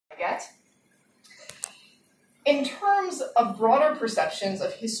In terms of broader perceptions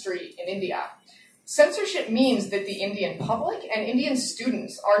of history in India, censorship means that the Indian public and Indian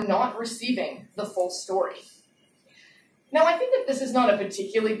students are not receiving the full story. Now, I think that this is not a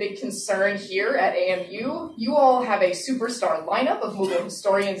particularly big concern here at AMU. You all have a superstar lineup of Mughal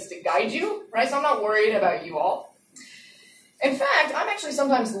historians to guide you, right? So I'm not worried about you all. In fact, I'm actually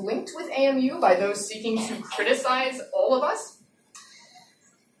sometimes linked with AMU by those seeking to criticize all of us.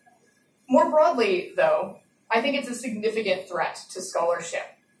 More broadly, though, I think it's a significant threat to scholarship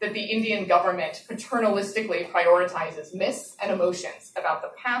that the Indian government paternalistically prioritizes myths and emotions about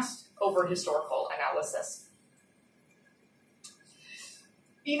the past over historical analysis.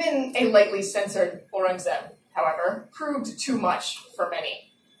 Even a lightly censored Aurangzeb, however, proved too much for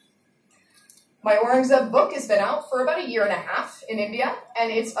many. My Aurangzeb book has been out for about 1.5 years in India,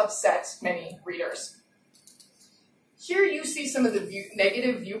 and it's upset many readers. Here you see some of the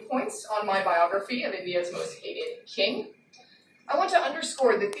negative viewpoints on my biography of India's most hated king. I want to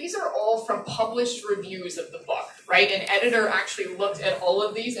underscore that these are all from published reviews of the book, right? An editor actually looked at all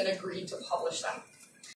of these and agreed to publish them.